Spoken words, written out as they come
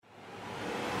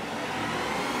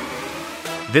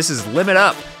This is Limit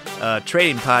Up, a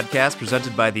trading podcast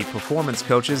presented by the performance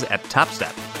coaches at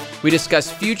TopStep. We discuss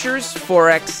futures,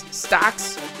 forex,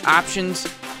 stocks, options,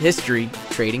 history,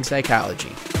 trading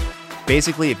psychology.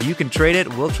 Basically, if you can trade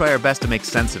it, we'll try our best to make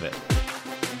sense of it.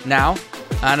 Now,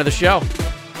 on to the show.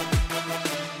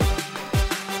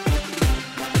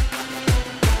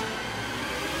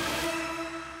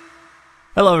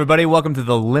 Hello, everybody. Welcome to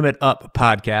the Limit Up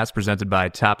podcast presented by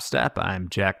TopStep. I'm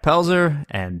Jack Pelzer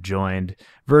and joined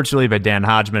virtually by Dan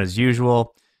Hodgman as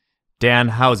usual. Dan,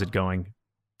 how's it going?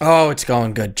 Oh, it's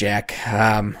going good, Jack.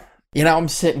 I'm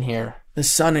sitting here. The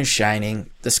sun is shining.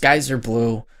 The skies are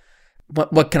blue.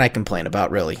 What can I complain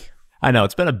about, really? I know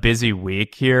it's been a busy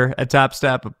week here at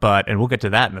TopStep, and we'll get to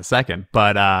that in a second.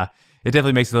 But it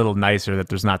definitely makes it a little nicer that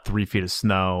there's not 3 feet of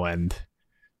snow and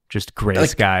just gray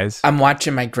skies. I'm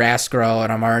watching my grass grow,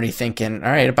 and I'm already thinking,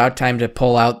 all right, about time to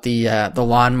pull out the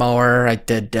lawnmower. I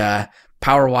did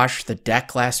power wash the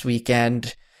deck last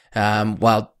weekend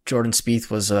while Jordan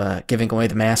Spieth was giving away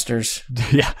the Masters.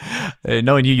 Yeah.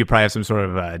 Knowing you probably have some sort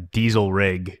of diesel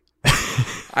rig.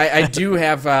 I do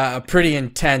have a pretty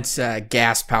intense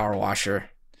gas power washer.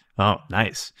 Oh,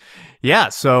 nice. Yeah,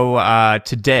 so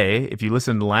today, if you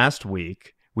listened last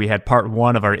week, we had part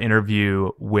 1 of our interview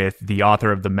with the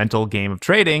author of The Mental Game of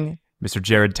Trading, Mr.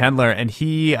 Jared Tendler, and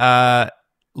he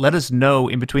let us know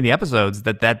in between the episodes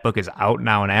that book is out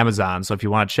now on Amazon. So if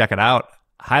you want to check it out,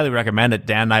 highly recommend it.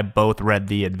 Dan and I both read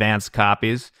the advanced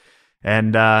copies,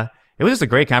 and it was just a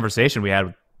great conversation we had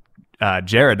with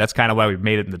Jared. That's kind of why we've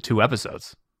made it into 2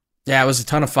 episodes. Yeah, it was a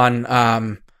ton of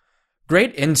fun.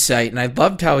 Great insight, and I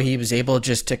loved how he was able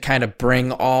just to kind of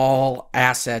bring all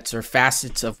assets or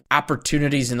facets of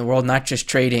opportunities in the world, not just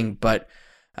trading, but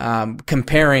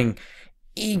comparing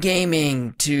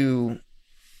e-gaming to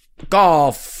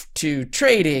golf to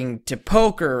trading to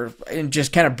poker, and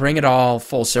just kind of bring it all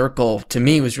full circle. To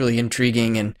me, was really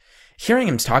intriguing, and hearing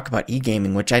him talk about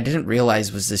e-gaming, which I didn't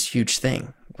realize was this huge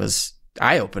thing, was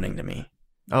eye-opening to me.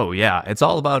 Oh, yeah. It's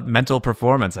all about mental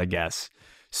performance, I guess.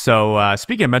 So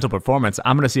speaking of mental performance,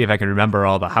 I'm going to see if I can remember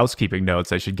all the housekeeping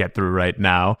notes I should get through right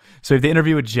now. So the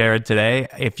interview with Jared today,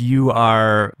 if you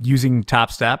are using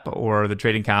TopStep or the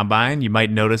Trading Combine, you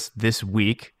might notice this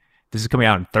week, this is coming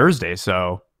out on Thursday,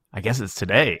 so I guess it's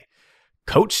today,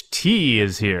 Coach T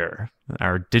is here,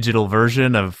 our digital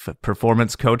version of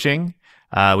performance coaching.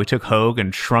 We took Hogue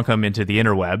and shrunk him into the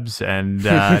interwebs, and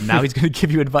now he's going to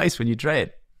give you advice when you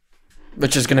trade.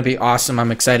 Which is going to be awesome.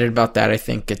 I'm excited about that. I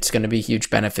think it's going to be a huge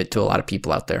benefit to a lot of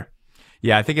people out there.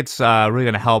 Yeah, I think it's really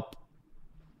going to help.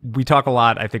 We talk a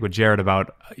lot, I think, with Jared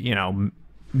about,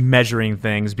 measuring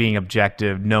things, being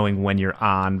objective, knowing when you're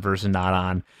on versus not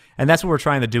on. And that's what we're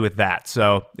trying to do with that.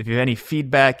 So if you have any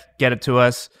feedback, get it to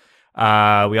us.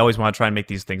 We always want to try and make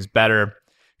these things better.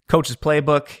 Coach's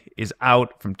Playbook is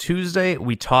out from Tuesday.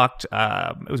 We talked,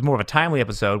 it was more of a timely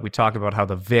episode. We talked about how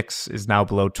the VIX is now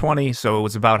below 20. So it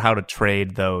was about how to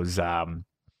trade those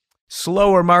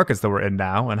slower markets that we're in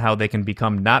now and how they can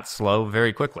become not slow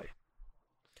very quickly.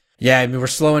 Yeah, I mean, we're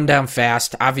slowing down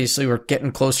fast. Obviously, we're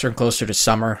getting closer and closer to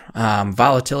summer.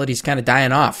 Volatility is kind of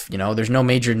dying off. There's no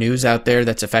major news out there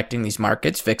that's affecting these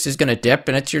markets. VIX is going to dip,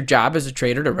 and it's your job as a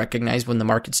trader to recognize when the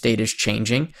market state is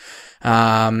changing.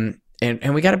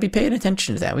 And we got to be paying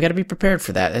attention to that. We got to be prepared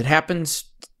for that. It happens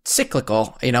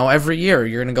cyclical. Every year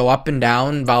you're going to go up and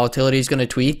down. Volatility is going to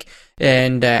tweak.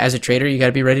 And as a trader, you got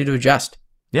to be ready to adjust.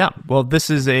 Yeah. Well, this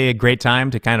is a great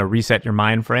time to kind of reset your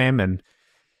mind frame and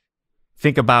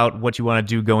think about what you want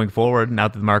to do going forward now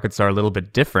that the markets are a little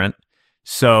bit different.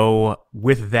 So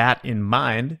with that in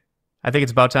mind, I think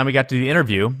it's about time we got to the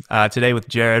interview. Today with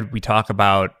Jared, we talk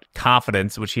about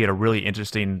confidence, which he had a really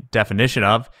interesting definition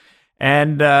of.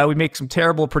 And we make some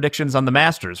terrible predictions on the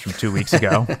Masters from 2 weeks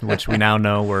ago, which we now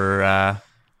know were,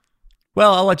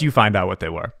 I'll let you find out what they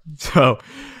were. So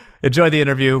enjoy the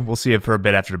interview. We'll see you for a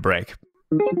bit after the break.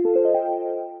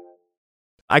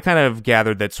 I kind of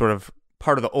gathered that sort of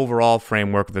part of the overall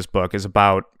framework of this book is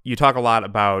about, you talk a lot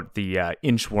about the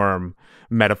inchworm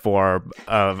metaphor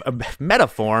of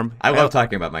metaphor. I love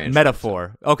talking about my inchworm.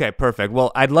 Metaphor. Okay, perfect.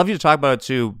 Well, I'd love you to talk about it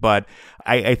too, but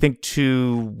I think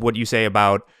too what you say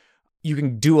about you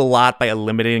can do a lot by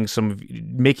eliminating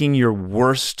making your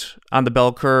worst on the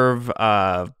bell curve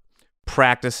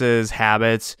practices,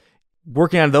 habits.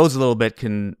 Working on those a little bit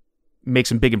can make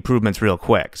some big improvements real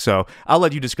quick. So I'll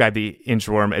let you describe the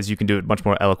inchworm as you can do it much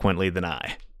more eloquently than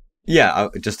I. Yeah,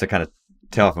 just to kind of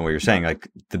tail off on what you're saying, like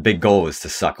the big goal is to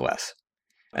suck less.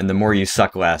 And the more you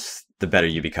suck less, the better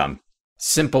you become.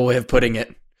 Simple way of putting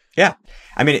it. Yeah.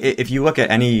 I mean, if you look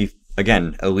at any,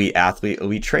 again, elite athlete,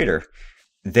 elite trader,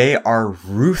 they are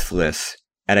ruthless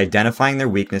at identifying their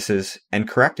weaknesses and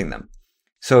correcting them.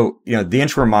 So, the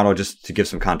inchworm model, just to give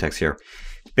some context here,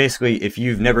 basically, if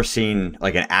you've never seen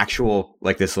like an actual,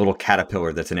 like this little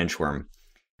caterpillar that's an inchworm,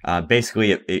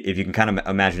 basically, if you can kind of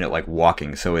imagine it like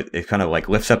walking, so it kind of like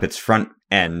lifts up its front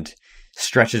end,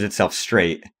 stretches itself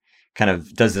straight, kind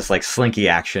of does this like slinky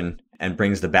action and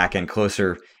brings the back end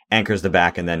closer, anchors the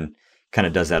back, and then kind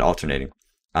of does that alternating.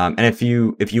 And if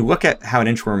you look at how an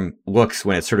inchworm looks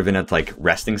when it's sort of in a like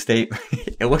resting state,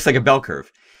 it looks like a bell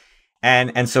curve.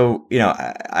 And so,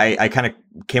 I kind of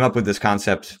came up with this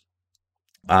concept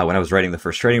when I was writing the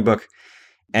first trading book,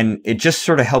 and it just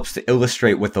sort of helps to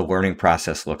illustrate what the learning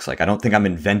process looks like. I don't think I'm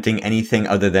inventing anything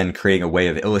other than creating a way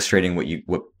of illustrating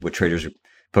what traders,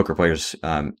 poker players,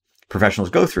 professionals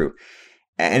go through.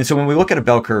 And so when we look at a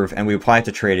bell curve and we apply it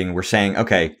to trading, we're saying,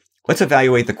 okay, let's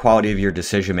evaluate the quality of your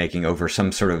decision making over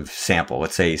some sort of sample.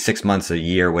 Let's say 6 months, a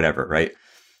year, whatever, right?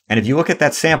 And if you look at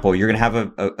that sample, you're going to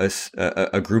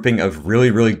have a grouping of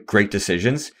really, really great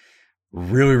decisions,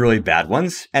 really, really bad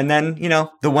ones, and then,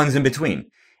 the ones in between.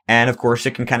 And of course,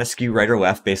 it can kind of skew right or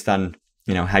left based on,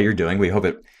 how you're doing. We hope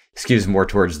it skews more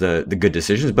towards the good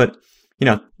decisions, but,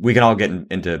 we can all get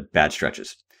into bad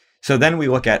stretches. So then we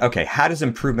look at, okay, how does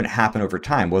improvement happen over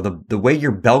time? Well, the way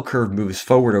your bell curve moves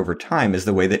forward over time is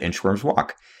the way that inchworms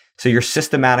walk. So you're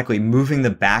systematically moving the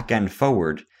back end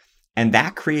forward, and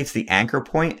that creates the anchor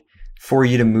point for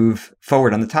you to move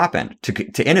forward on the top end,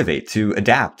 to innovate, to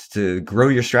adapt, to grow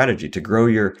your strategy, to grow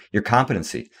your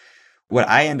competency. What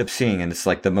I end up seeing, and it's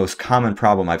like the most common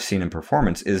problem I've seen in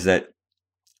performance, is that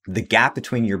the gap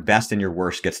between your best and your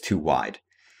worst gets too wide.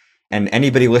 And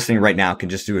anybody listening right now can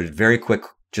just do a very quick,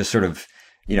 just sort of,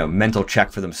 mental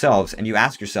check for themselves. And you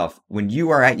ask yourself, when you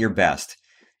are at your best,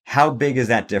 how big is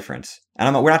that difference?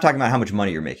 And we're not talking about how much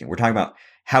money you're making. We're talking about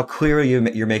how clearly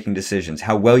you're making decisions,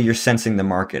 how well you're sensing the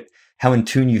market, how in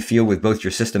tune you feel with both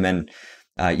your system and,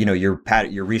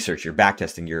 your research, your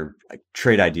backtesting, your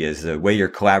trade ideas, the way you're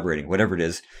collaborating, whatever it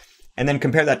is. And then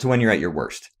compare that to when you're at your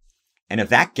worst. And if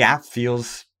that gap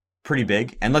feels pretty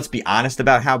big, and let's be honest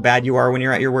about how bad you are when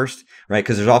you're at your worst, right?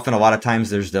 Because there's often a lot of times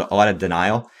there's a lot of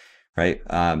denial, right?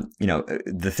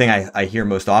 The thing I hear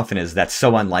most often is that's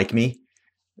so unlike me.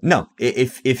 No,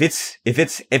 if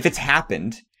it's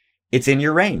happened, it's in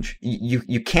your range.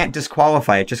 You can't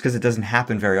disqualify it just because it doesn't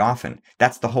happen very often.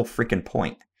 That's the whole freaking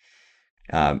point.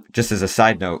 Just as a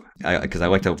side note, because I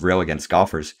like to rail against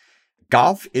golfers,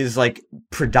 golf is like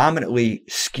predominantly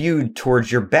skewed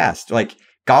towards your best. Like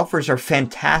golfers are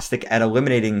fantastic at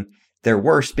eliminating their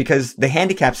worst because the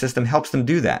handicap system helps them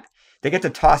do that. They get to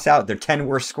toss out their 10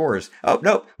 worst scores. Oh,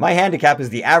 no, my handicap is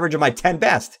the average of my 10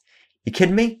 best. You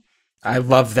kidding me? I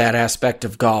love that aspect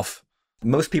of golf.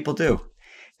 Most people do.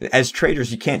 As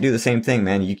traders, you can't do the same thing,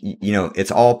 man.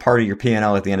 It's all part of your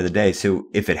P&L at the end of the day. So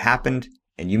if it happened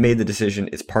and you made the decision,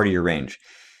 it's part of your range.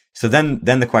 So then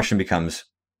the question becomes,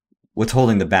 what's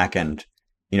holding the back end,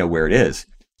 where it is?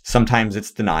 Sometimes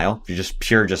it's denial. You're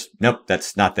just nope,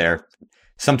 that's not there.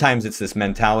 Sometimes it's this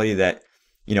mentality that,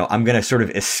 I'm going to sort of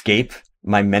escape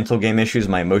my mental game issues,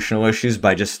 my emotional issues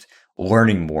by just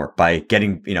learning more, by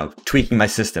getting, tweaking my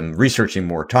system, researching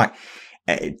more,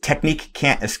 technique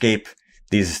can't escape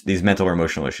these mental or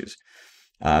emotional issues.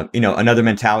 Another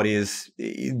mentality is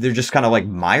they're just kind of like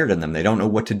mired in them. They don't know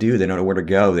what to do. They don't know where to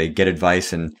go. They get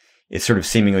advice and it's sort of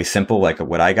seemingly simple, like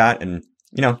what I got. And,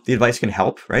 the advice can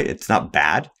help, right? It's not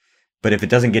bad, but if it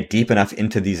doesn't get deep enough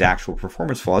into these actual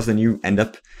performance flaws, then you end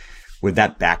up with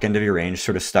that back end of your range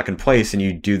sort of stuck in place. And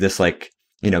you do this like,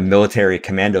 military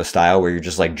commando style where you're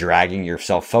just like dragging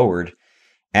yourself forward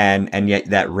and yet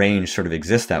that range sort of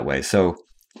exists that way. So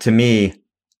to me,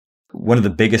 one of the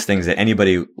biggest things that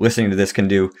anybody listening to this can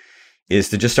do is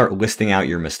to just start listing out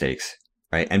your mistakes,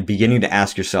 right? And beginning to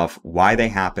ask yourself why they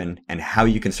happen and how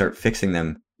you can start fixing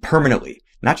them permanently,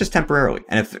 not just temporarily.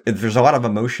 And if there's a lot of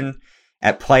emotion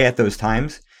at play at those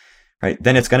times, right,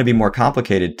 then it's going to be more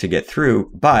complicated to get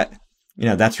through. But,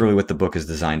 that's really what the book is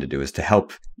designed to do, is to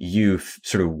help you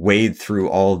sort of wade through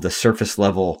all of the surface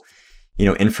level,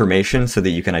 information so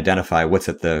that you can identify what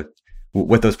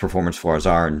those performance flaws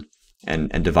are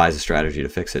and devise a strategy to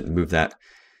fix it and move that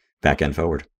back end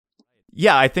forward.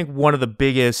 Yeah, I think one of the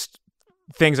biggest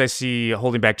things I see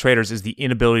holding back traders is the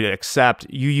inability to accept.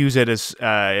 You use it as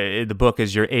in the book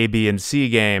as your A, B, and C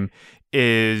game,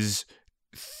 is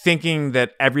thinking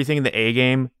that everything in the A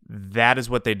game, that is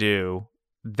what they do.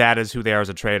 That is who they are as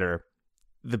a trader.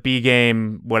 The B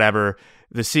game, whatever.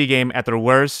 The C game, at their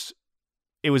worst,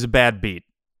 it was a bad beat.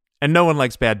 And no one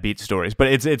likes bad beat stories, but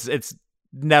it's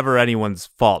never anyone's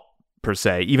fault per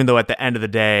se, even though at the end of the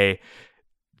day,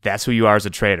 that's who you are as a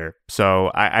trader.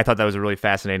 So I thought that was a really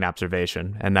fascinating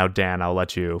observation. And now, Dan, I'll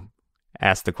let you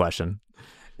ask the question.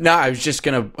 No,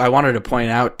 I wanted to point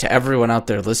out to everyone out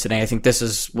there listening, I think this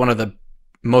is one of the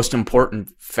most important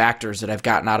factors that I've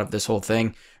gotten out of this whole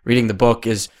thing, reading the book,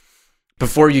 is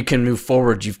before you can move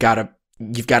forward, you've got to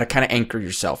kind of anchor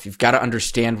yourself. You've got to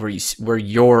understand where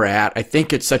you're at. I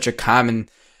think it's such a common,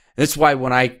 that's why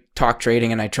when I talk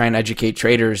trading and I try and educate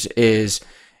traders, is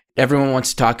everyone wants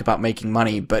to talk about making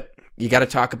money, but you got to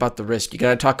talk about the risk. You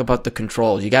got to talk about the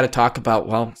control. You got to talk about,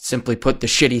 well, simply put, the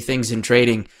shitty things in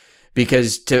trading,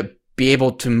 because to be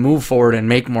able to move forward and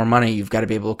make more money, you've got to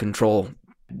be able to control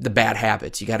the bad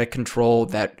habits. You got to control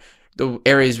the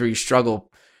areas where you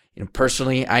struggle.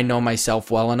 Personally, I know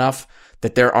myself well enough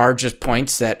that there are just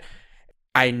points that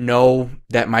I know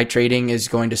that my trading is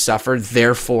going to suffer.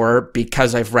 Therefore,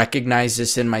 because I've recognized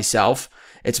this in myself,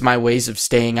 it's my ways of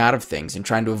staying out of things and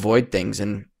trying to avoid things.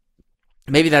 And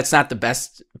maybe that's not the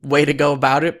best way to go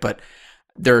about it, but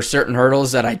there are certain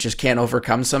hurdles that I just can't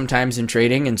overcome sometimes in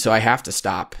trading, and so I have to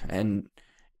stop. And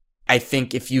I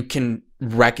think if you can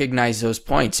recognize those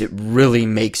points, it really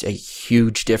makes a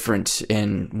huge difference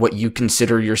in what you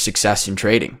consider your success in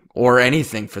trading, or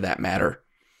anything for that matter.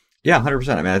 Yeah, 100%.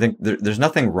 I mean, I think there's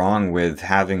nothing wrong with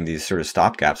having these sort of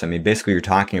stop gaps. I mean, basically you're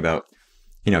talking about,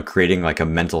 creating like a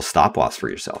mental stop loss for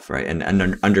yourself, right? And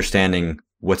understanding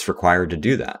what's required to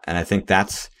do that. And I think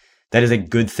that is a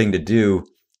good thing to do,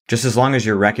 just as long as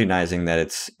you're recognizing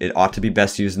that it ought to be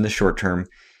best used in the short term.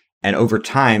 And over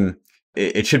time,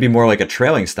 it should be more like a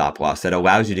trailing stop loss that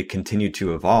allows you to continue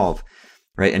to evolve,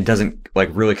 right? And doesn't like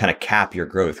really kind of cap your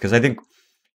growth. Because I think,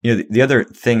 the other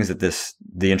things that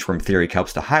the inchworm theory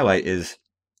helps to highlight is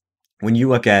when you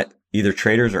look at either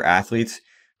traders or athletes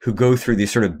who go through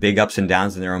these sort of big ups and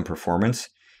downs in their own performance,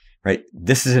 right?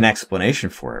 This is an explanation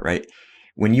for it, right?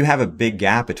 When you have a big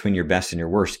gap between your best and your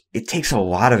worst, it takes a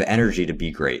lot of energy to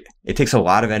be great. It takes a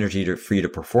lot of energy for you to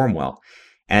perform well.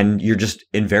 And you're just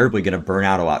invariably going to burn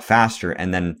out a lot faster.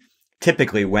 And then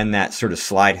typically when that sort of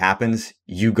slide happens,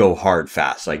 you go hard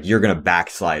fast. Like you're going to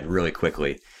backslide really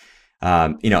quickly.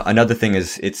 Another thing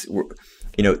is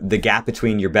the gap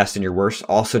between your best and your worst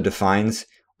also defines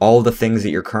all the things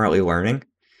that you're currently learning.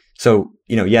 So,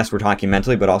 yes, we're talking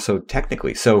mentally, but also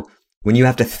technically. So when you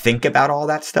have to think about all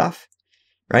that stuff,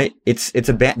 right? There's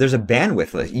a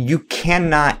bandwidth. You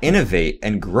cannot innovate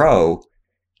and grow,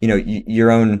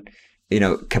 your own,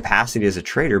 capacity as a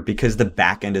trader because the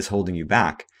back end is holding you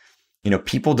back.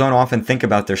 People don't often think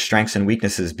about their strengths and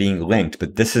weaknesses being linked,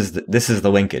 but this is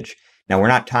the linkage. Now, we're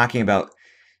not talking about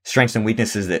strengths and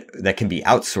weaknesses that can be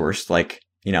outsourced. Like,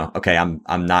 okay,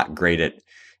 I'm not great at,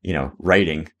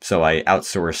 writing. So I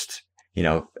outsourced,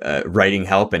 writing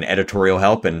help and editorial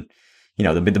help. And,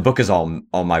 the book is all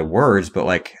my words, but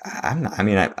like,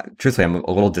 truthfully, I'm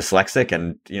a little dyslexic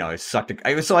and, it sucked.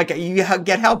 I was so like, you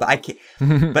get help. I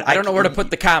can't, but I don't know where to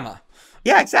put the comma.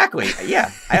 Yeah, exactly.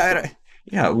 Yeah.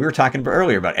 We were talking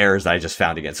earlier about errors that I just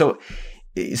found again. So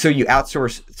you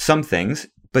outsource some things,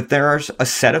 but there are a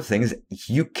set of things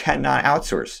you cannot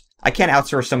outsource. I can't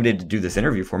outsource somebody to do this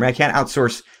interview for me. I can't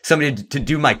outsource somebody to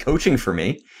do my coaching for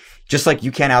me, just like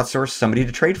you can't outsource somebody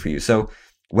to trade for you. So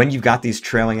when you've got these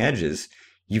trailing edges,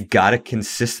 you've got to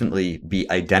consistently be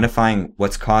identifying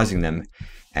what's causing them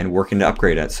and working to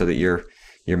upgrade it so that your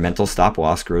mental stop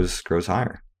loss grows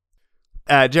higher.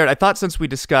 Jared, I thought since we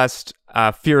discussed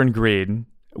fear and greed,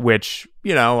 which,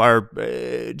 are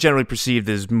generally perceived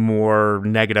as more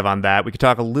negative on that, we could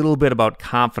talk a little bit about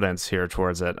confidence here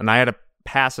towards it. And I had a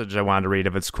passage I wanted to read,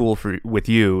 if it's cool with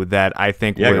you, that I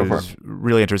think was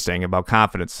really interesting about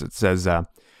confidence. It says,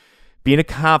 being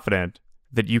confident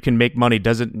that you can make money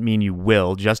doesn't mean you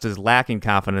will, just as lacking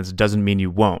confidence doesn't mean you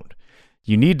won't.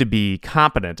 You need to be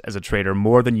competent as a trader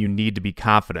more than you need to be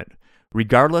confident.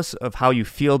 Regardless of how you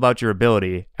feel about your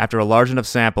ability, after a large enough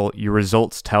sample, your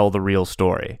results tell the real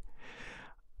story.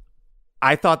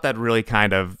 I thought that really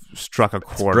kind of struck a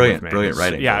chord with me. Brilliant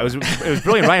writing. Yeah, it was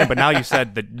brilliant writing, but now you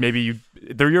said that maybe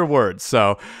they're your words.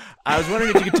 So I was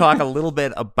wondering if you could talk a little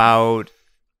bit about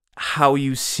how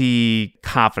you see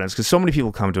confidence, because so many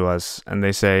people come to us and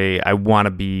they say, I want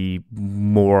to be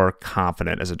more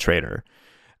confident as a trader.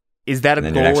 Is that a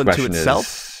goal into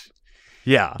itself?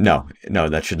 Yeah. No,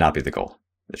 that should not be the goal.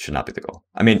 That should not be the goal.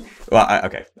 I mean, well,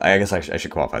 I guess I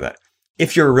should qualify that.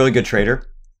 If you're a really good trader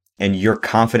and your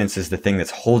confidence is the thing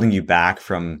that's holding you back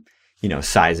from,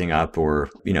 sizing up or,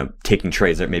 taking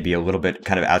trades that may be a little bit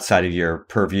kind of outside of your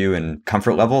purview and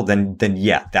comfort level, then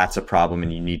yeah, that's a problem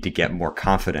and you need to get more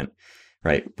confident,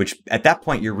 right? Which at that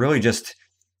point, you're really just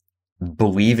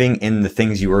believing in the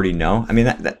things you already know. I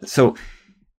mean, so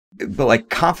But like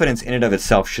confidence in and of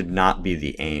itself should not be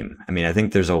the aim. I mean, I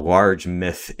think there's a large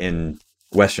myth in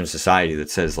Western society that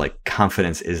says like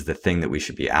confidence is the thing that we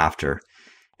should be after,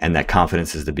 and that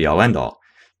confidence is the be all end all,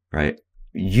 right?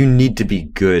 You need to be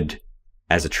good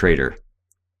as a trader.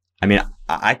 I mean,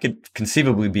 I could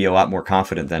conceivably be a lot more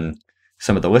confident than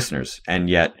some of the listeners, and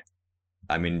yet,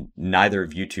 I mean, neither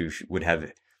of you two would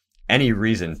have any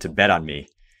reason to bet on me.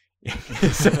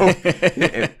 So,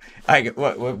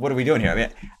 what are we doing here? I mean,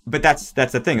 but that's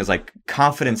the thing, is like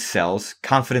confidence sells,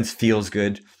 confidence feels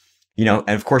good, and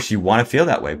of course you want to feel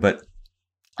that way. But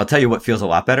I'll tell you what feels a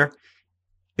lot better.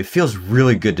 It feels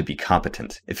really good to be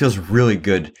competent. It feels really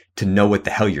good to know what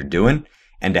the hell you're doing,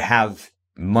 and to have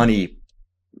money,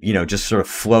 just sort of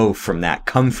flow from that,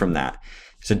 come from that.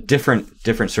 It's a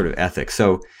different sort of ethic.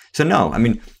 So no, I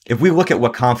mean, if we look at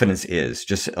what confidence is,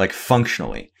 just like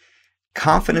functionally,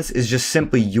 confidence is just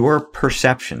simply your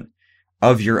perception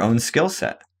of your own skill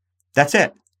set. That's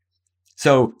it.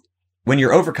 So when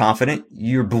you're overconfident,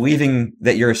 you're believing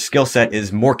that your skill set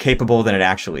is more capable than it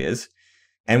actually is.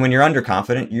 And when you're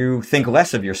underconfident, you think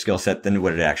less of your skill set than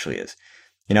what it actually is.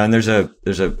 And there's a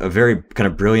very kind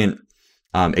of brilliant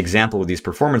example with these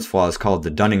performance flaws called the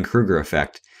Dunning-Kruger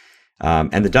effect.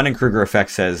 And the Dunning-Kruger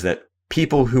effect says that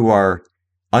people who are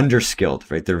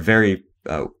underskilled, right? They're very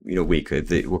weak.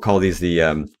 We'll call these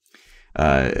the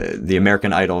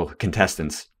American Idol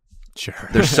contestants. Sure.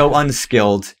 They're so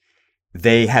unskilled,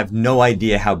 they have no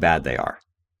idea how bad they are.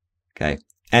 Okay.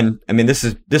 And I mean, this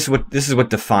is what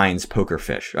defines poker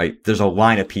fish, right? There's a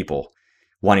line of people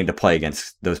wanting to play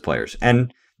against those players.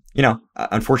 And,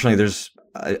 unfortunately, there's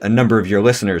a number of your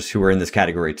listeners who are in this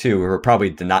category too, who are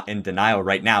probably in denial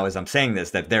right now as I'm saying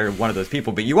this, that they're one of those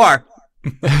people, but you are.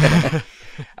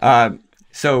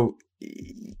 So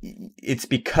it's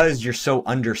because you're so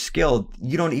underskilled,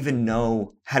 you don't even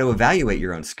know how to evaluate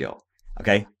your own skill.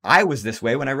 Okay. I was this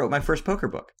way when I wrote my first poker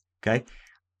book. Okay.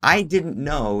 I didn't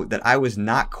know that I was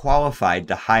not qualified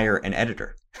to hire an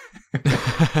editor.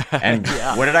 And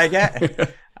what did I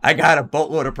get? I got a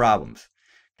boatload of problems.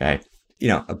 Okay.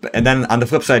 And then on the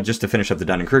flip side, just to finish up the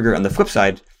Dunning-Kruger, on the flip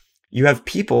side, you have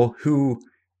people who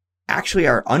actually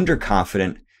are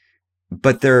underconfident,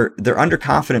 but they're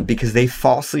underconfident because they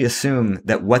falsely assume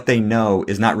that what they know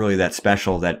is not really that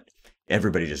special, that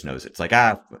everybody just knows it. It's like,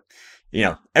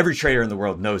 every trader in the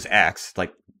world knows X.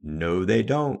 Like, no, they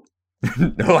don't.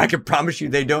 No, I can promise you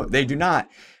they don't. They do not.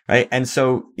 Right. And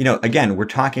so, again, we're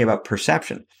talking about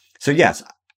perception. So yes,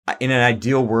 in an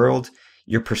ideal world,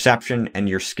 your perception and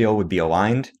your skill would be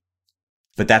aligned,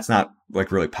 but that's not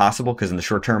like really possible, because in the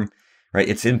short term, right,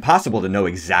 it's impossible to know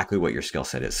exactly what your skill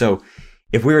set is. So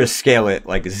if we were to scale it,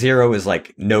 like 0 is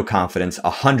like no confidence,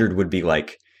 100 would be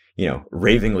like,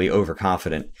 ravingly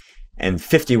overconfident, and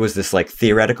 50 was this like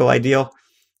theoretical ideal.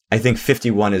 I think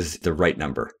 51 is the right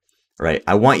number. Right.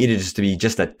 I want you to be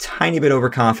just a tiny bit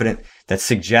overconfident. That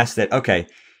suggests that, okay,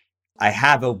 I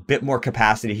have a bit more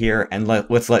capacity here, and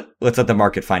let's let the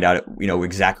market find out,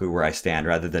 exactly where I stand,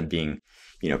 rather than being,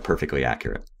 perfectly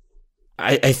accurate.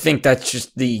 I think that's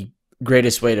just the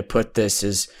greatest way to put this,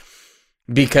 is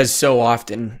because so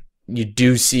often you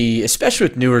do see, especially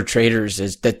with newer traders,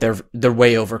 is that they're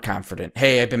way overconfident.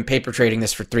 Hey, I've been paper trading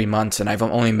this for 3 months and I've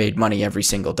only made money every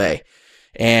single day.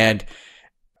 And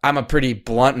I'm a pretty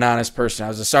blunt and honest person. I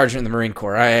was a sergeant in the Marine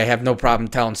Corps. I have no problem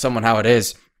telling someone how it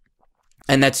is.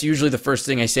 And that's usually the first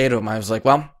thing I say to them. I was like,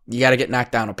 well, you got to get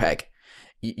knocked down a peg.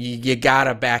 You got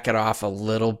to back it off a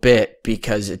little bit,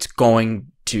 because it's going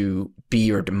to be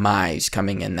your demise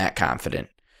coming in that confident.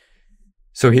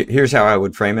 So here's how I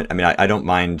would frame it. I mean, I don't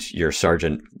mind your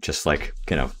sergeant just like,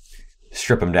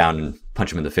 strip him down and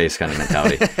punch him in the face kind of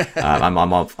mentality.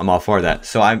 I'm all for that.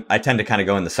 So I tend to kind of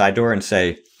go in the side door and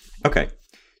say, okay,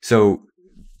 so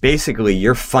basically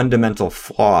your fundamental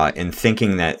flaw in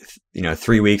thinking that,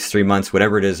 3 weeks, 3 months,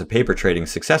 whatever it is of paper trading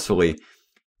successfully,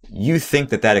 you think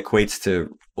that equates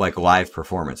to like live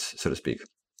performance, so to speak.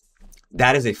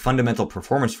 That is a fundamental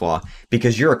performance flaw,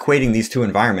 because you're equating these two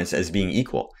environments as being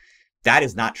equal. That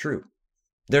is not true.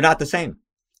 They're not the same,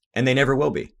 and they never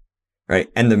will be. Right.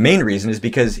 And the main reason is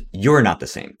because you're not the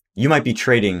same. You might be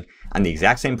trading on the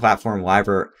exact same platform, live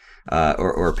or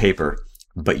paper,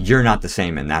 but you're not the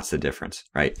same, and that's the difference,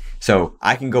 right? So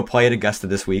I can go play at Augusta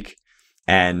this week,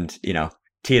 and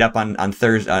tee it up on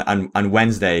Thursday, on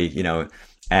Wednesday,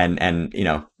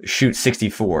 and shoot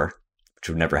 64, which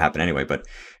would never happen anyway. But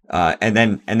and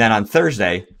then on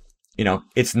Thursday,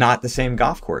 it's not the same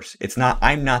golf course.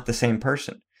 I'm not the same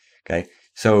person. Okay,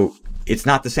 so it's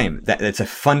not the same. It's a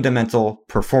fundamental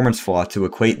performance flaw to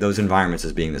equate those environments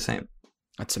as being the same.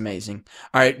 That's amazing.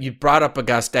 All right, you brought up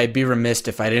Augusta. I'd be remiss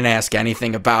if I didn't ask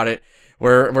anything about it.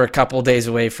 we're a couple of days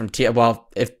away from well,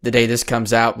 if the day this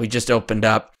comes out, we just opened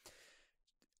up.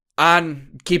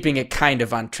 On keeping it kind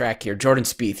of on track here, Jordan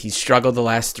Spieth, he's struggled the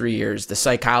last 3 years. The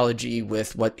psychology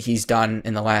with what he's done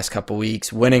in the last couple of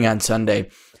weeks, winning on Sunday,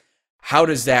 how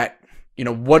does that,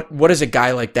 what is a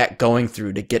guy like that going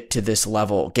through to get to this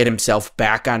level, get himself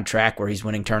back on track where he's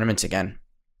winning tournaments again?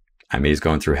 I mean, he's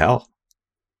going through hell.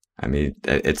 I mean,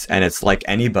 it's like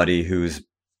anybody who's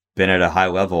been at a high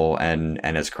level and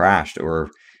has crashed, or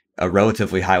a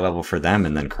relatively high level for them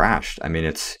and then crashed. I mean,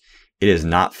 it is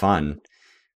not fun.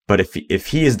 But if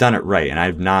he has done it right, and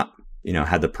I've not,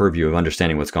 had the purview of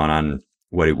understanding what's going on,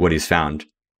 what he's found,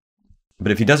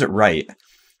 but if he does it right,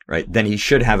 then he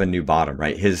should have a new bottom,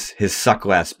 right? His suck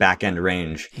less back end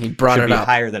range should be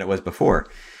higher than it was before.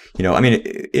 I mean,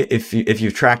 if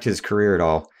you've tracked his career at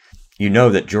all, you know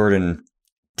that Jordan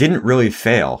didn't really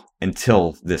fail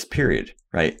until this period,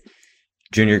 right?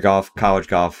 Junior golf, college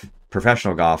golf,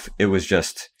 professional golf, it was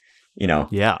just,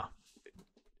 yeah.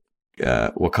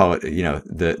 We'll call it,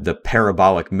 the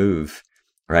parabolic move,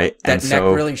 right? That neck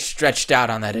really stretched out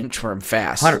on that inchworm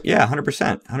fast.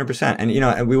 100%.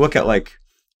 And we look at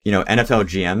NFL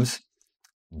GMs,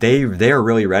 they are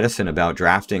really reticent about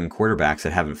drafting quarterbacks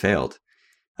that haven't failed.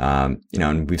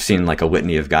 And we've seen a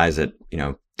litany of guys that,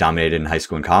 dominated in high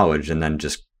school and college and then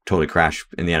just totally crash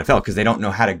in the NFL because they don't know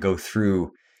how to go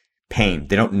through pain.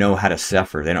 They don't know how to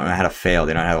suffer. They don't know how to fail.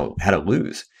 They don't know how to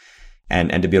lose and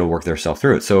to be able to work themselves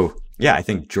through it. So yeah, I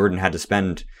think Jordan had to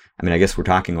spend, I guess we're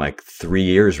talking 3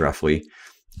 years roughly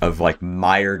of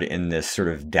mired in this sort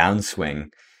of downswing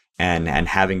and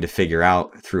having to figure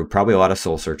out through probably a lot of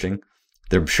soul searching.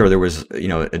 I'm sure there was,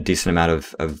 a decent amount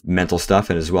of mental stuff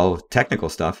and as well technical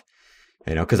stuff,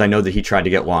 because I know that he tried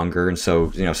to get longer. And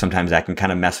so, sometimes that can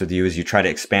kind of mess with you as you try to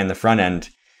expand the front end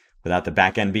without the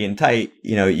back end being tight.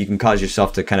 You can cause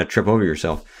yourself to kind of trip over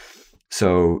yourself.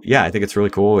 So yeah, I think it's really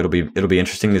cool. It'll be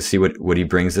interesting to see what he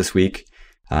brings this week.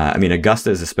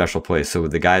 Augusta is a special place. So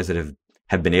the guys that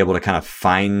have been able to kind of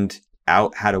find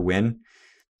out how to win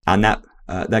on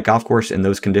that golf course in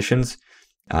those conditions,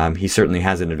 he certainly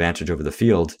has an advantage over the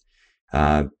field.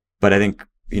 But I think,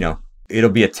 it'll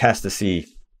be a test to see,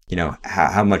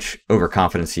 how much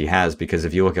overconfidence he has, because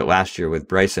if you look at last year with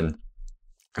Bryson,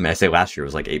 I say last year,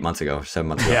 it was 8 months ago, 7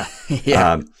 months ago.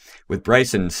 Yeah. With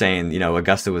Bryson saying,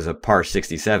 Augusta was a par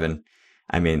 67,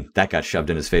 that got shoved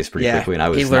in his face pretty quickly, and I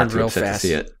was not too upset to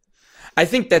see it. I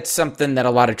think that's something that a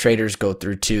lot of traders go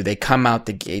through too. They come out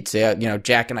the gates.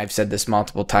 Jack and I've said this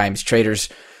multiple times. Traders,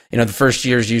 the first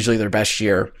year is usually their best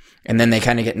year, and then they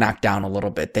kind of get knocked down a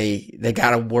little bit. They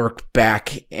got to work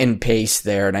back in pace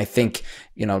there, and I think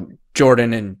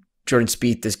Jordan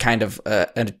Spieth is kind of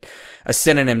a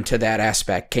synonym to that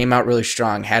aspect. Came out really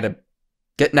strong, had to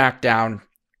get knocked down,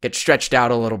 get stretched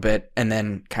out a little bit, and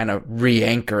then kind of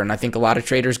re-anchor. And I think a lot of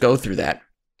traders go through that.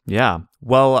 Yeah.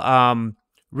 Well,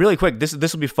 really quick, this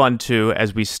will be fun too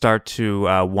as we start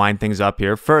to wind things up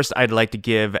here. First, I'd like to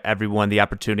give everyone the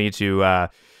opportunity to,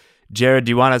 Jared, do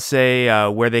you want to say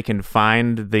where they can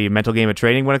find the Mental Game of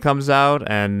Trading when it comes out,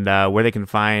 and where they can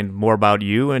find more about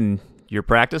you and your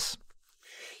practice?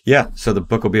 Yeah, so the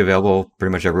book will be available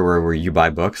pretty much everywhere where you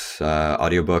buy books,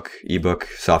 audiobook, ebook,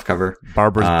 softcover.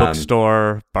 Barber's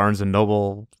Bookstore, Barnes &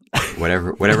 Noble.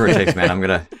 Whatever it takes, man. I'm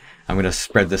gonna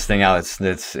spread this thing out.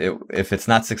 If it's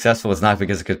not successful, it's not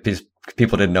because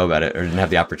people didn't know about it or didn't have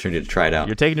the opportunity to try it out.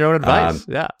 You're taking your own advice.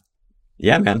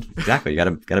 Yeah, man. Exactly. You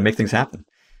gotta make things happen.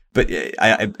 But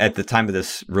I, at the time of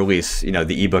this release,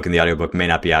 the ebook and the audiobook may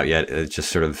not be out yet. It's just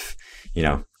sort of,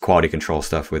 quality control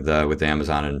stuff with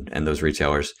Amazon and those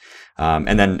retailers.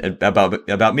 And then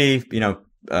about me,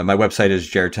 my website is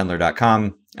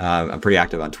jaredtendler.com. I'm pretty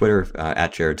active on Twitter,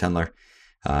 at Jared Tendler.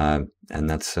 And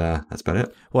that's about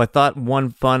it. Well, I thought one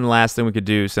fun last thing we could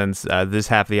do, since this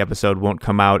half of the episode won't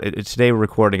come out. Today we're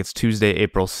recording. It's Tuesday,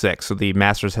 April 6th. So the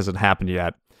Masters hasn't happened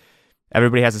yet.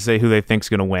 Everybody has to say who they think's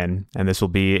going to win. And this will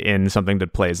be in something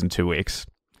that plays in 2 weeks.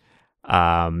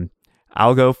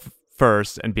 I'll go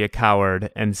first and be a coward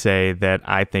and say that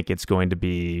I think it's going to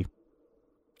be,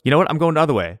 you know what? I'm going the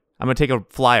other way. I'm going to take a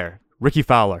flyer. Ricky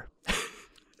Fowler.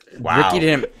 Wow.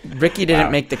 Ricky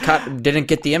didn't make the cut. Didn't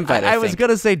get the invite. I was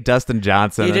gonna say Dustin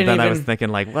Johnson, and then I was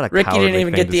thinking what a Ricky didn't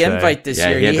even get the invite this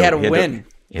year. He had to win.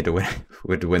 He had to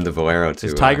win the Valero too.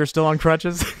 Is Tiger still on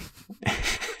crutches?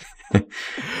 All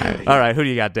right, who do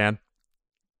you got, Dan?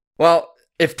 Well,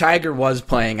 if Tiger was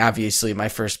playing, obviously my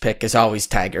first pick is always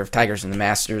Tiger. If Tiger's in the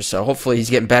Masters, so hopefully he's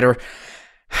getting better.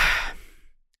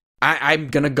 I'm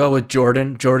gonna go with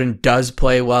Jordan. Jordan does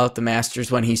play well at the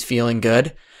Masters when he's feeling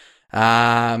good.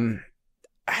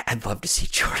 I'd love to see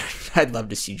Jordan. I'd love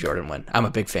to see Jordan win. I'm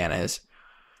a big fan of his.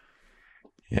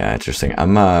 Yeah, interesting.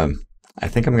 I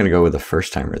think I'm going to go with the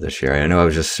first timer this year. I know I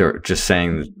was just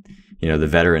saying, the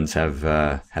veterans have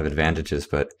advantages,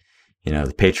 but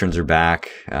the patrons are back.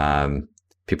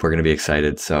 People are going to be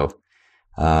excited. So,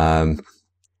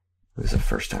 who's the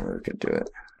first timer who could do it?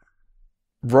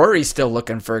 Rory's still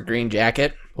looking for a green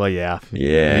jacket. Well, yeah.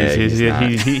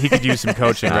 He could use some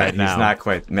coaching right now. He's not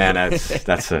quite. Man,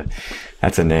 that's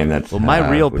a name that. Well, my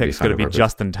real pick's going to be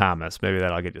Justin Thomas. Maybe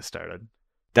that'll get you started.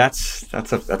 That's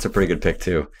a pretty good pick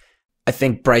too. I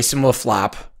think Bryson will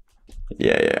flop.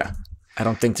 Yeah. I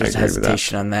don't think there's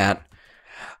hesitation on that.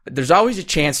 There's always a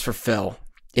chance for Phil.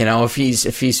 If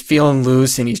he's feeling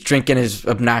loose and he's drinking his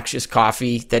obnoxious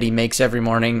coffee that he makes every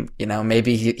morning,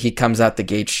 maybe he comes out the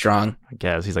gate strong. I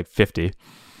guess he's like 50.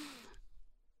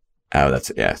 Oh,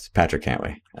 it's Patrick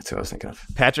Cantlay. That's who I was thinking of.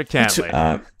 Patrick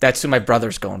Cantlay. That's who my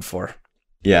brother's going for.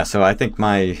 Yeah, so I think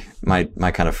my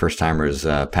kind of first timer is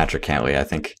Patrick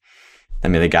Cantlay.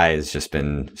 The guy has just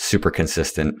been super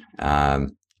consistent,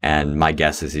 and my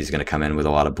guess is he's going to come in with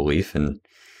a lot of belief. And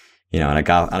on a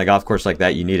golf course like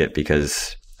that, you need it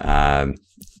because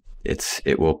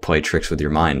it will play tricks with your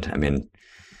mind.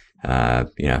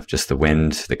 Just the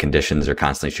wind, the conditions are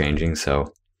constantly changing.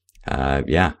 So, I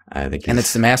think. And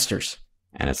it's the Masters.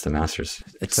 It's the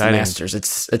Exciting. Masters.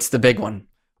 It's the big one.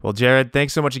 Well, Jared,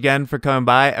 thanks so much again for coming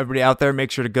by. Everybody out there,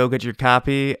 make sure to go get your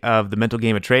copy of The Mental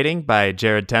Game of Trading by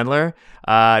Jared Tendler.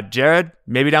 Jared,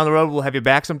 maybe down the road we'll have you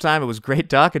back sometime. It was great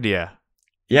talking to you.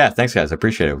 Yeah, thanks, guys. I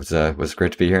appreciate it. It was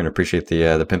great to be here and appreciate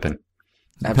the pimping.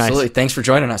 Absolutely. Nice. Thanks for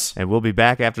joining us. And we'll be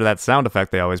back after that sound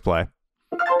effect they always play.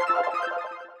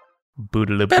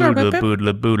 Boodle, boodle,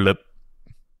 boodle, boodle.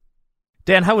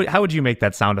 Dan, how would you make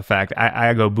that sound effect?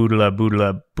 I go boodle,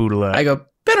 boodle, boodle. I go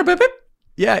better, bip, bip.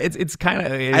 Yeah, it's kind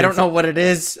of. I don't know what it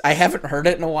is. I haven't heard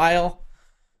it in a while.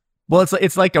 Well,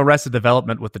 it's like Arrested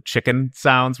Development with the chicken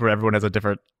sounds, where everyone has a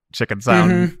different chicken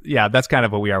sound. Mm-hmm. Yeah, that's kind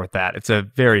of what we are with that. It's a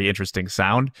very interesting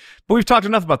sound. But we've talked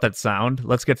enough about that sound.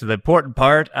 Let's get to the important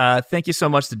part. Thank you so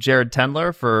much to Jared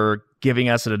Tendler for giving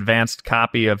us an advanced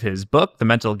copy of his book, The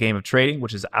Mental Game of Trading,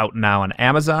 which is out now on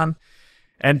Amazon.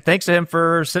 And thanks to him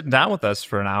for sitting down with us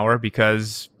for an hour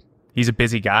because he's a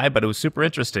busy guy, but it was super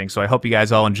interesting. So I hope you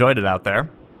guys all enjoyed it out there.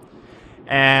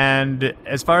 And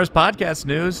as far as podcast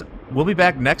news, we'll be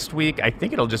back next week. I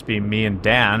think it'll just be me and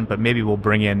Dan, but maybe we'll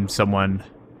bring in someone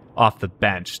off the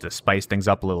bench to spice things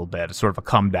up a little bit. It's sort of a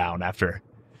come down after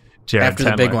Jared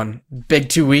Tendler. The big one. Big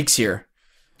 2 weeks here.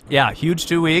 Yeah, huge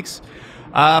 2 weeks.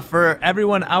 For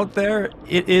everyone out there,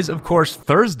 it is, of course,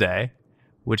 Thursday,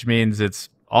 which means it's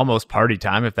almost party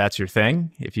time if that's your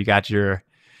thing. If you got your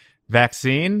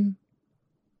vaccine,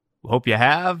 hope you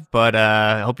have, but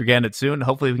I hope you're getting it soon.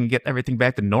 Hopefully we can get everything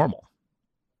back to normal.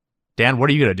 Dan, what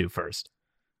are you going to do first?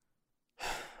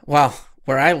 Well,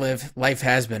 where I live, life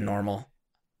has been normal.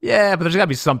 Yeah, but there's got to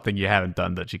be something you haven't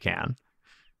done that you can.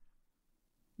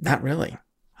 Not really.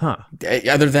 Huh.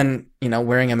 Other than,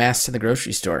 wearing a mask to the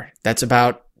grocery store. That's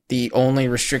about the only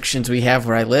restrictions we have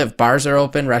where I live. Bars are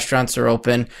open, restaurants are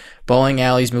open, bowling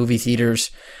alleys, movie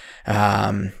theaters.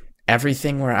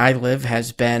 Everything where I live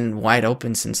has been wide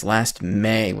open since last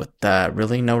May with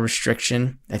really no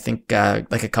restriction. I think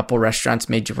like a couple restaurants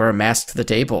made you wear a mask to the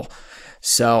table.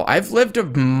 So I've lived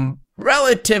a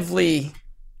relatively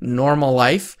normal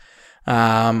life.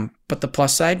 But the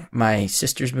plus side, my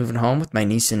sister's moving home with my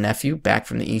niece and nephew back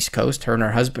from the East Coast. Her and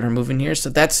her husband are moving here. So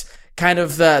that's kind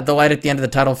of the light at the end of the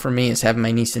tunnel for me is having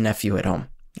my niece and nephew at home.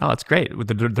 Oh, that's great.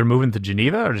 They're moving to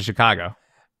Geneva or to Chicago?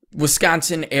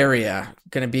 Wisconsin area,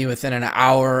 going to be within an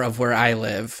hour of where I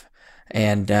live.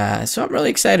 And so I'm really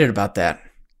excited about that.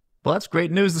 Well, that's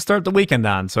great news to start the weekend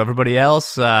on. So everybody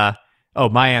else, my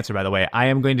answer, by the way, I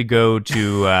am going to go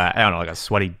to, like a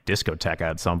sweaty discotheque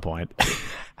at some point.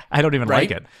 I don't even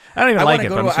like it. I don't even like it.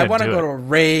 But I want to go to a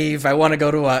rave. I want to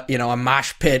go to a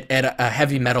mosh pit at a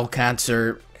heavy metal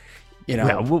concert.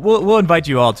 Yeah, we'll invite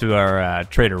you all to our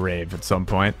Trader Rave at some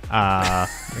point.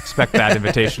 Expect that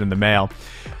invitation in the mail.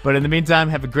 But in the meantime,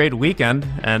 have a great weekend.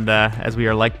 And as we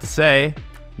are like to say,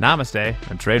 namaste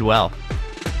and trade well.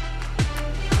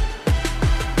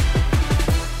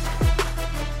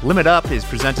 Limit Up is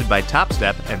presented by Top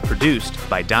Step and produced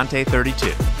by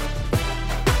Dante32.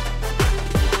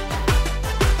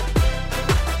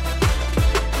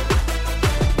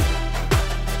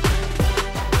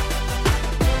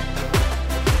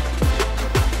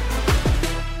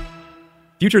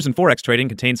 Futures and Forex trading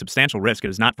contain substantial risk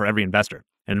and is not for every investor.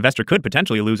 An investor could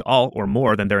potentially lose all or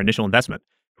more than their initial investment.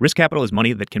 Risk capital is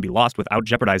money that can be lost without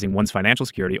jeopardizing one's financial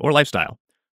security or lifestyle.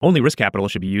 Only risk capital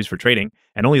should be used for trading,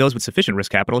 and only those with sufficient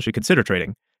risk capital should consider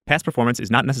trading. Past performance is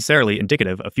not necessarily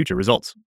indicative of future results.